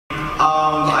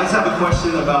I just have a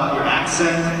question about your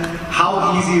accent.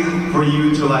 How easy is it for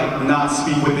you to like not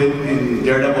speak with it in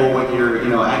Daredevil when you're, you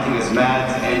know, acting as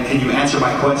Matt? And can you answer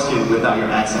my question without your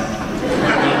accent?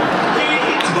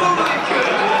 Totally could.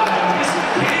 He's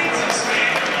from Kansas,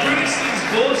 man. British thing's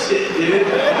bullshit, dude.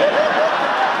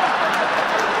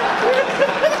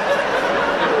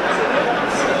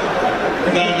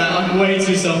 No, I'm way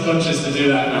too self-conscious to do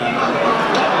that, man.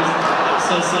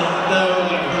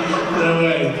 No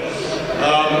way.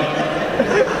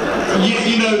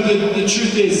 You know, the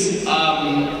truth is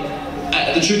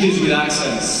with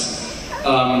accents,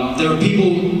 there are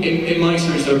people, in my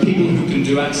experience, there are people who can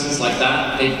do accents like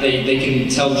that. They can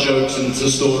tell jokes and tell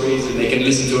stories, and they can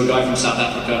listen to a guy from South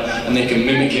Africa, and they can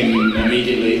mimic him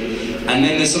immediately. And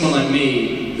then there's someone like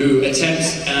me who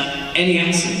attempts any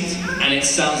accent, and it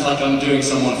sounds like I'm doing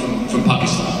someone from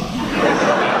Pakistan.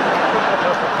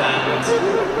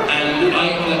 And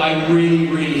I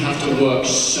really have to work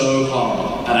so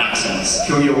hard at accents.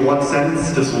 Can we get one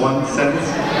sentence? Just one sentence?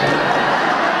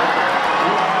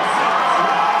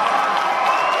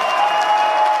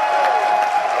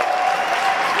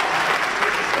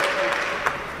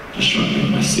 Just trying to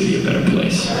make my city a better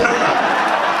place.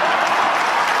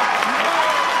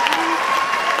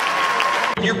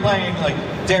 You're playing like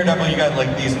Daredevil, you got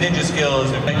like these ninja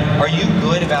skills. Are you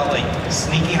good about like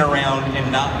sneaking around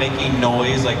and not making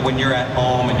noise? Like when you're at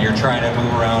home and you're trying to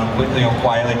move around quickly or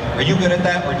quietly, are you good at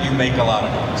that, or do you make a lot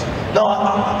of noise? No,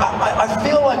 I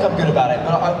feel like I'm good about it,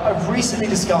 but I've recently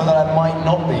discovered that I might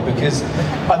not be, because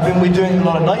we're doing a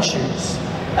lot of night shoots,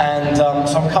 and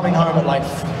so I'm coming home at like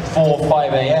 4 or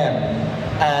 5 a.m.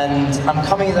 and I'm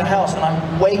coming to the house and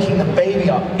I'm waking the baby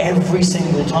up every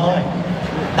single time.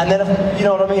 And then, you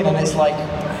know what I mean? And it's like,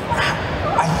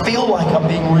 I feel like I'm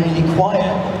being really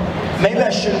quiet. Maybe I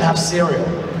shouldn't have cereal.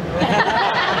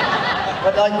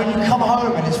 But like when you come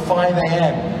home and it's 5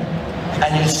 a.m.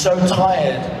 and you're so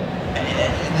tired,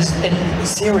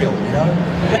 cereal, you know?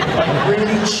 Like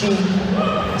really cheap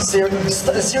cereal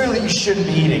that you shouldn't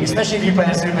be eating, especially if you play a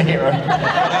superhero.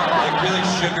 Like really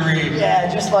sugary. Yeah,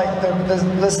 just like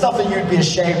the stuff that you'd be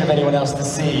ashamed of anyone else to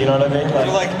see, you know what I mean?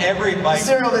 Like every bite.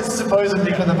 Cereal that's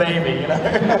supposedly for the baby, you know?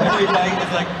 Every bite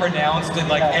is like pronounced, and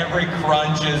like every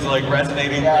crunch is like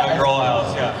resonating through the girl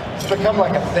house. Yeah. It's become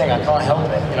like a thing, I can't help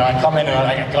it. You know, I come in and I'm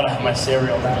like, I gotta have my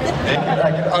cereal now.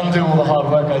 I can undo all the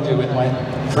hard work I do with my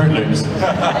Fruit Loops.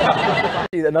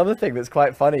 Another thing that's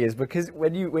quite funny is because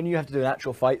when you have to do an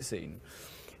actual fight scene,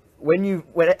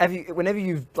 whenever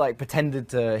you've like pretended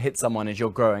to hit someone as you're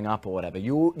growing up or whatever,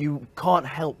 you can't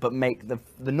help but make the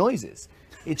noises.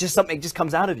 It's just something just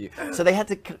comes out of you. So they had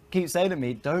to keep saying to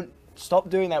me, don't stop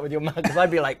doing that with your mouth, because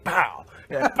I'd be like, pow,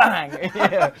 yeah, bang,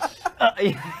 yeah.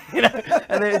 You know,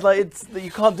 and then it's like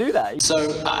you can't do that.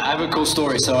 So I have a cool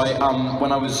story. So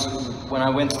when I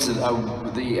went to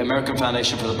the American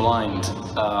Foundation for the Blind,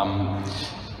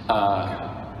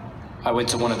 I went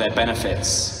to one of their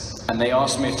benefits, and they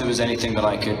asked me if there was anything that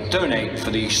I could donate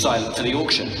for the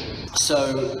auction.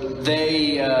 So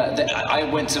I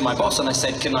went to my boss and I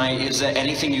said, is there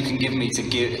anything you can give me to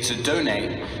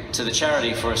donate to the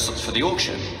charity for the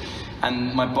auction?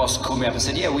 And my boss called me up and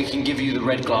said, yeah, we can give you the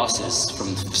red glasses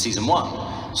from season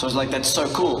 1. So I was like, that's so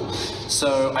cool.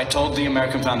 So I told the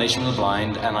American Foundation for the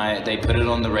Blind, and they put it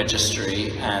on the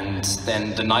registry, and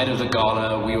then the night of the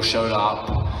gala, we all showed up,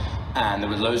 and there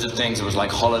were loads of things. There was like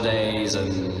holidays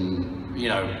and, you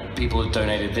know, people had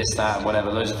donated this, that, and whatever,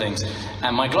 loads of things.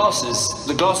 And my glasses,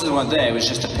 the glasses weren't there, it was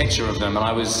just a picture of them, and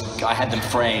I had them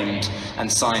framed and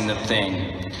signed the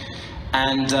thing.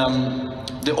 And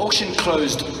the auction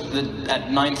closed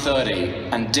at 9:30,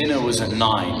 and dinner was at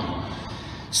 9.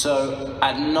 So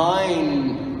at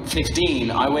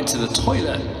 9:15, I went to the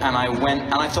toilet, and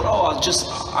I thought, oh,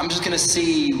 I'm just gonna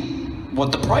see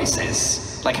what the price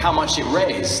is, like how much it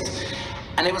raised.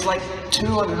 And it was like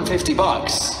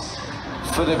 $250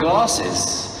 for the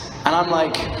glasses. And I'm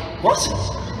like, what?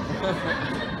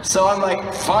 So I'm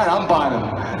like, fine, I'm buying them.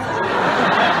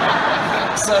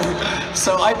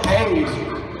 So I paid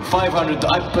 $500,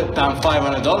 I put down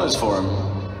 $500 for them,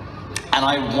 and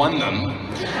I won them.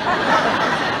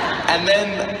 And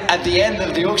then at the end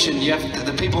of the auction, you have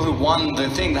the people who won the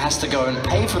thing that has to go and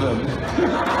pay for them.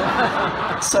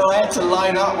 So I had to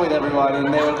line up with everyone,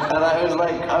 and I was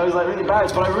like really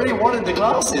embarrassed, but I really wanted the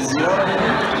glasses, you know what I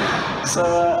mean? So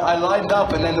I lined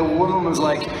up, and then the woman was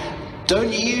like,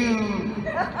 didn't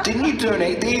you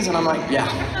donate these? And I'm like, yeah.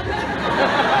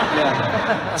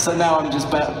 Yeah. So now I'm just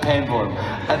paying for them.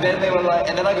 And then they were like,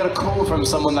 and then I got a call from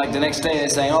someone like the next day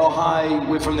saying, oh, hi,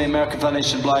 we're from the American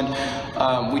Foundation Blind.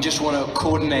 We just want to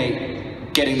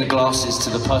coordinate getting the glasses to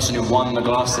the person who won the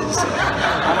glasses. And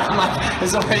I'm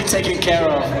It's already taken care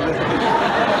of.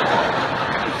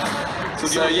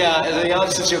 So yeah, the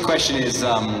answer to your question is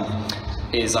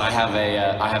I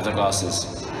have the glasses.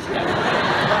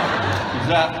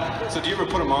 So do you ever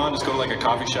put them on, just go to like a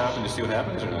coffee shop and just see what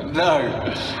happens, or not? No,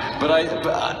 but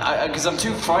because I'm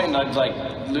too frightened I'd like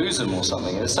lose them or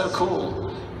something. It's so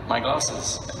cool, my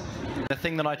glasses. The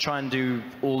thing that I try and do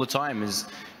all the time is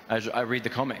I read the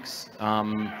comics.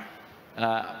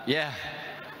 Yeah,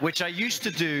 which I used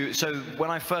to do. So when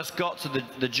I first got to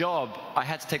the job, I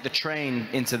had to take the train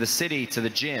into the city to the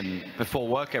gym before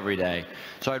work every day.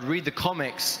 So I'd read the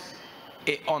comics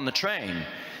on the train.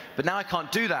 But now I can't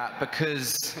do that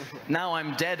because now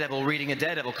I'm Daredevil reading a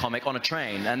Daredevil comic on a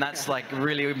train, and that's like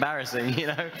really embarrassing, you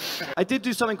know? I did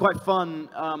do something quite fun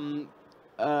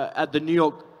at the New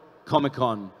York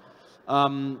Comic-Con.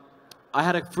 I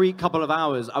had a free couple of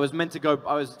hours. I was meant to go,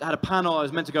 had a panel, I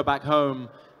was meant to go back home,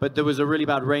 but there was a really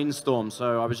bad rainstorm,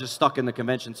 so I was just stuck in the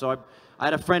convention. So I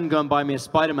had a friend go and buy me a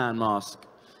Spider-Man mask,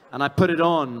 and I put it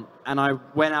on, and I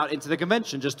went out into the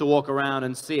convention just to walk around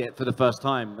and see it for the first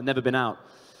time. I'd never been out.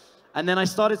 And then I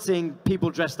started seeing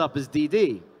people dressed up as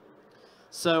DD.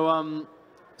 So,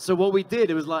 so what we did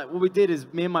is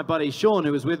me and my buddy Sean,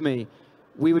 who was with me,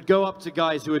 we would go up to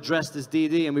guys who were dressed as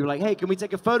DD, and we were like, hey, can we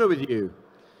take a photo with you?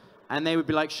 And they would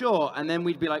be like, sure. And then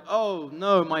we'd be like, oh,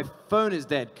 no, my phone is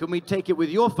dead. Can we take it with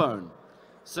your phone?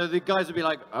 So the guys would be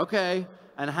like, okay,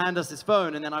 and hand us his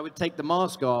phone. And then I would take the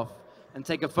mask off and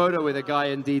take a photo with a guy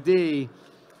in DD.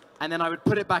 And then I would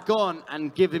put it back on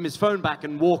and give him his phone back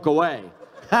and walk away.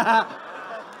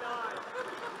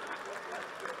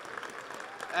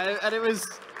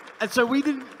 And so we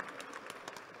didn't,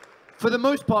 for the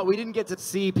most part, we didn't get to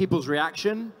see people's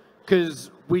reaction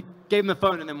because we gave them the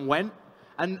phone and then went.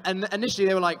 And initially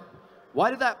they were like, why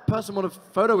did that person want a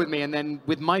photo with me and then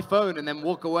with my phone and then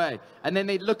walk away? And then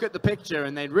they'd look at the picture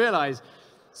and they'd realize.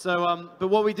 So, but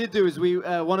what we did do is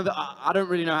I don't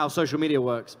really know how social media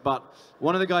works, but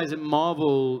one of the guys at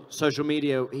Marvel social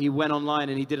media, he went online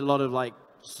and he did a lot of like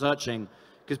searching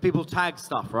because people tag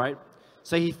stuff, right?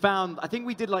 So he found, I think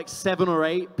we did like 7 or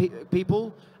 8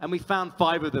 people, and we found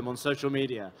 5 of them on social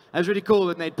media. It was really cool,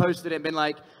 and they'd posted it and been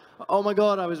like, oh my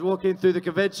God, I was walking through the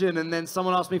convention and then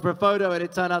someone asked me for a photo and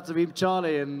it turned out to be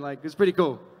Charlie, and like, it was pretty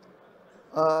cool.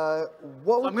 So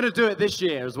I'm gonna do it this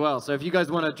year as well, so if you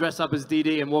guys want to dress up as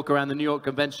DD and walk around the New York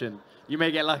convention, you may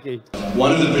get lucky.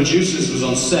 One of the producers was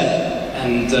on set,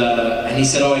 and he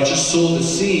said, oh, I just saw the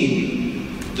scene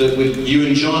with you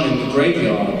and John in the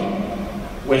graveyard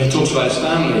when he talks about his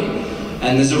family,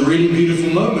 and there's a really beautiful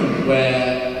moment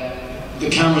where the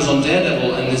camera's on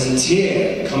Daredevil and there's a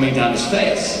tear coming down his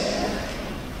face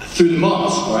through the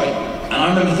mask, right? And I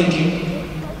remember thinking,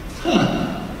 huh,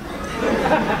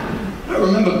 I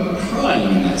remember crying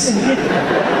in that scene. Do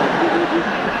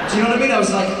you know what I mean? I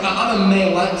was like, I'm a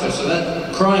male actor, so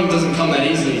that crying doesn't come that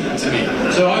easily to me.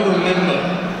 So I remember,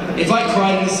 if I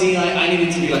cried in a scene, I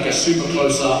needed to be like a super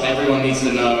close-up, everyone needs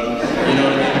to know, you know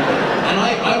what I mean? And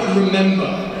I would remember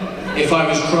if I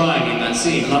was crying in that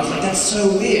scene, and I was like, that's so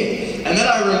weird. And then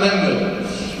I remembered,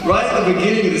 right at the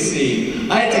beginning of the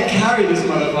scene, I had to carry this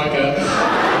motherfucker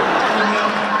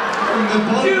from the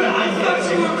bottom. Dude, I thought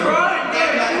you were crying.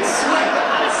 Yeah, man, it's sweat.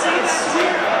 I see it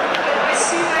sweat. I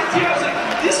see that tear. I was like,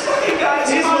 this fucking guy's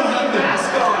got a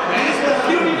mask on, man.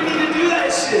 You don't even need to do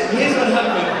that shit. Here's what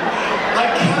happened.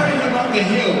 I carried him up the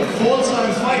hill 4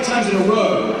 times, 5 times in a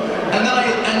row, and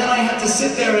then I had to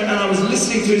sit there and I was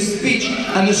listening to his speech,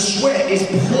 and the sweat is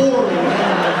pouring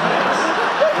down my face.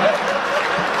 Right?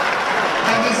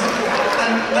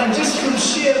 And just from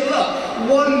sheer luck,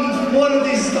 one of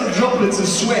these droplets of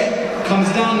sweat comes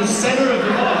down the center of the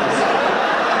mask,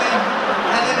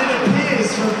 and then it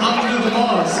appears from under the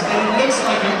mask, and it looks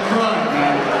like I'm crying,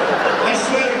 man. I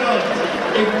swear to God.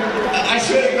 I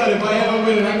swear to God, if I ever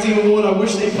win an acting award, I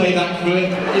wish they played that clip,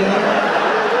 you know?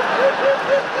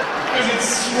 Because it's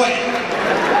sweat.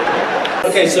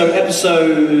 Okay, so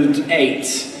episode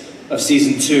 8 of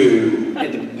season 2,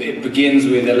 it begins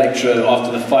with Elektra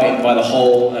after the fight by the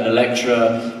hole, and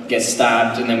Elektra gets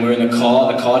stabbed, and then we're in the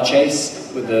car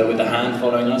chase with the hand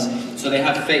following us. So they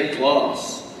have fake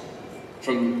glass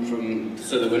from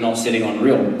so that we're not sitting on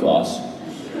real glass.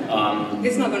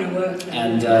 It's not going to work.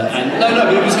 And no,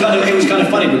 but it was kind of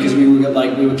funny because we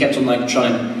were kept on like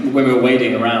trying, when we were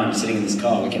waiting around sitting in this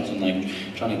car, we kept on like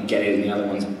trying to get it, and the other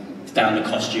ones down the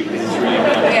costume. It was really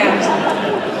Yeah.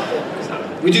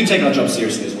 We do take our job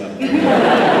seriously as well.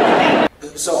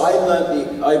 So I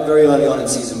very early on in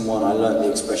season 1, I learned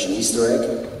the expression Easter egg.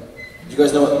 Do you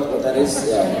guys know what that is?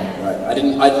 Yeah, right. I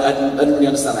didn't really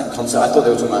understand that concept. I thought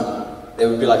they were talking about they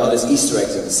would be like, oh, there's Easter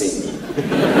eggs in the scene.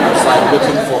 I was like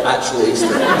looking for actual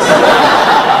Easter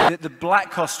eggs. The black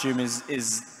costume is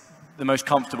the most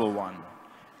comfortable one,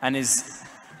 and is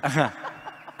the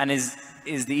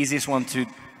easiest one to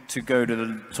go to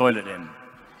the toilet in,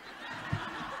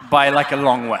 by like a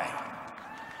long way.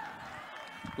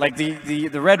 Like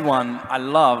the red one I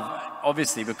love,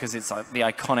 obviously, because it's like the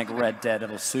iconic red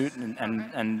Daredevil suit,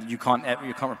 and you can't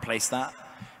replace that.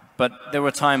 But there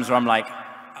were times where I'm like,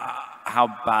 how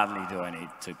badly do I need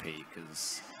to pee?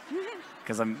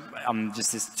 Because I'm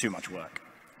just, it's too much work.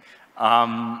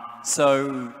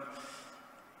 So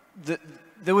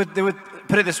there were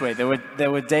put it this way,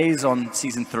 there were days on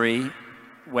season 3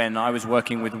 when I was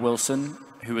working with Wilson,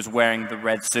 who was wearing the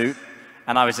red suit,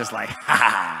 and I was just like, ha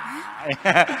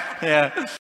ha. Yeah.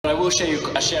 I will share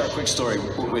a quick story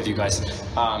with you guys,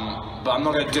 but I'm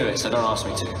not going to do it, so don't ask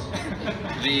me to.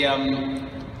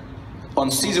 On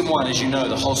season 1, as you know,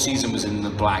 the whole season was in the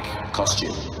black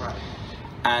costume.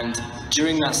 And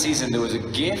during that season, there was a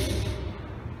GIF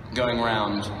going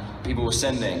around, people were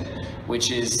sending, which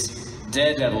is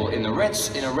Daredevil in a red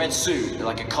suit,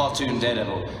 like a cartoon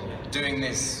Daredevil, doing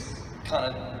this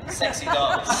kind of sexy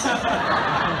dance.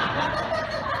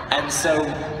 And so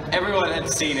everyone had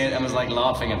seen it and was like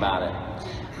laughing about it.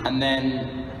 And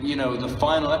then, you know, the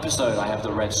final episode, I have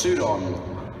the red suit on,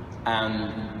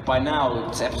 and by now,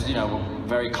 it's episode, you know, we're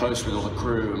very close with all the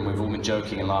crew, and we've all been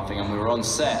joking and laughing, and we were on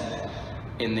set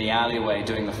in the alleyway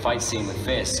doing the fight scene with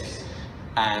Fisk,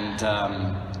 and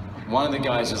one of the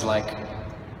guys was like,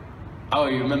 oh,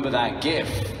 you remember that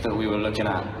GIF that we were looking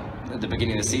at the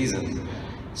beginning of the season?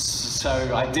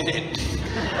 So I did it.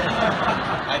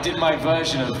 I did my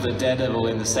version of the Daredevil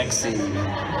in the sexy,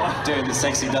 doing the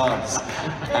sexy dance,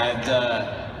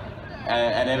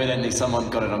 and evidently someone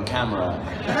got it on camera.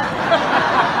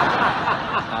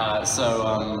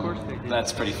 So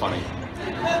that's pretty funny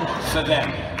for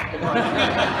them.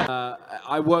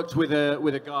 I worked with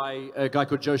a guy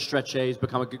called Joe Strechay. He's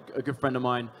become a good friend of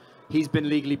mine. He's been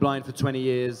legally blind for 20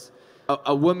 years.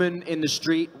 A woman in the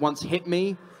street once hit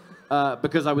me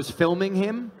because I was filming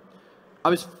him. I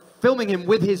was filming him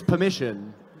with his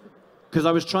permission because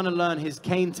I was trying to learn his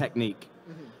cane technique.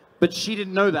 But she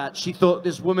didn't know that. She thought,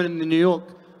 this woman in New York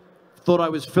thought I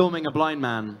was filming a blind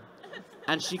man.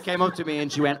 And she came up to me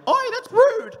and she went, oi, that's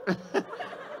rude!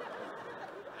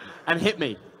 And hit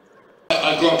me.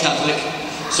 I grew up Catholic,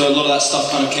 so a lot of that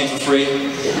stuff kind of came for free. You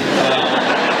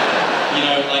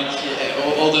know, like,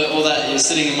 all that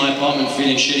sitting in my apartment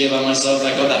feeling shitty about myself,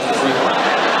 I got that for free.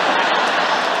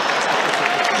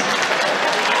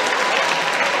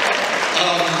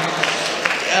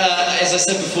 As I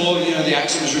said before, you know, the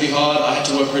accent was really hard. I had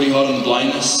to work really hard on the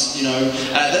blindness, you know.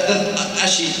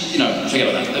 Actually, you know, forget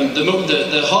about that.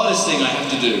 The hardest thing I have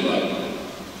to do, right,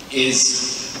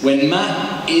 is when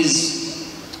Matt is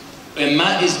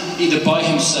either by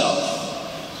himself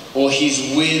or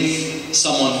he's with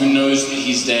someone who knows that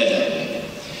he's Daredevil.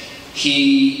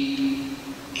 He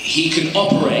can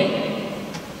operate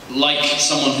like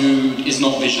someone who is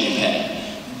not visually impaired,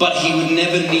 but he would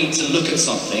never need to look at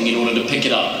something in order to pick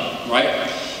it up. Right?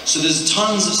 So there's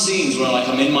tons of scenes where like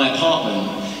I'm in my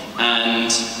apartment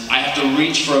and I have to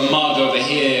reach for a mug over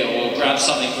here or grab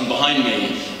something from behind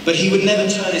me, but he would never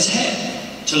turn his head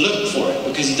to look for it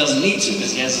because he doesn't need to,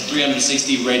 because he has a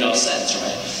 360 radar sense,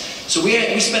 right? So we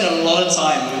spent a lot of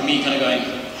time with me kind of going,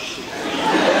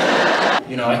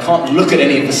 you know, I can't look at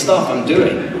any of the stuff I'm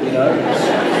doing, you know?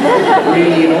 It's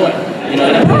really annoying, you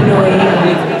know?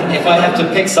 If I have to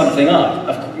pick something up,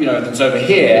 you know, that's over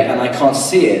here and I can't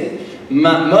see it,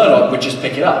 Matt Murdock would just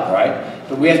pick it up, right?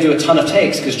 But we have to do a ton of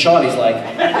takes because Charlie's like...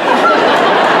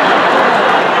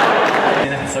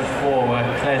 In episode 4, where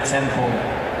Claire Temple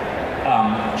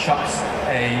chucks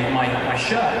my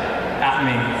shirt at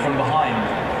me from behind,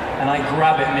 and I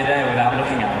grab it midair without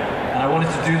looking at it. And I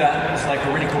wanted to do that. It's like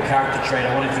a really cool character trait.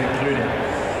 I wanted to include it.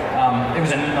 It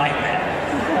was a nightmare.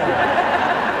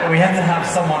 We had to have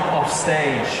someone off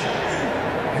stage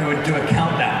who would do a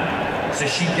countdown. So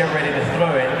she'd get ready to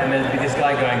throw it, and there'd be this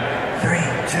guy going, 3,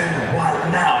 2,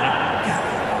 1, now. And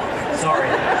I'm, sorry.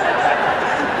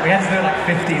 We had to do it like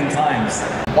 15 times.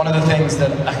 One of the things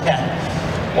that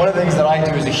I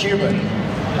do as a human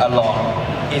a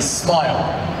lot is smile.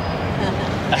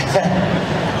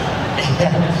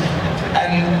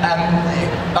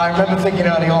 And I remember thinking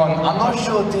early on, I'm not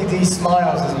sure DD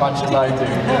smiles as much as I do,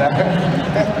 you know?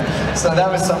 So that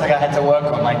was something I had to work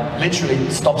on, like literally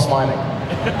stop smiling.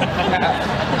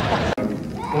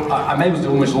 I'm able to do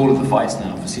almost all of the fights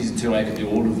now. For season 2 I can do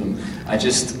all of them.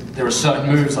 There are certain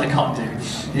moves I can't do,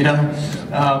 you know?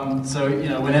 So, you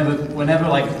know, whenever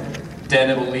like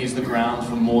Daredevil leaves the ground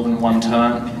for more than one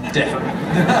turn. Definitely.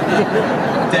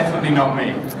 Definitely not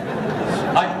me.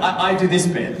 I do this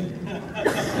bit.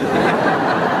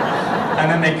 And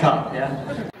then they cut,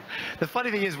 yeah? The funny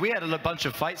thing is, we had a bunch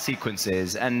of fight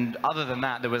sequences, and other than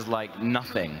that, there was like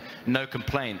nothing, no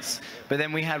complaints. But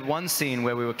then we had one scene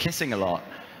where we were kissing a lot,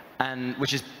 and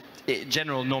which is in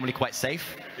general normally quite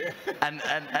safe.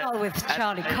 Not with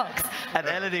Charlie Cox. And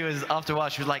Elodie was, after a while,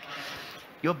 she was like,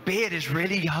 "Your beard is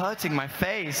really hurting my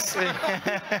face."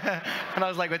 And I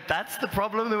was like, "But that's the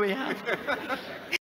problem that we have."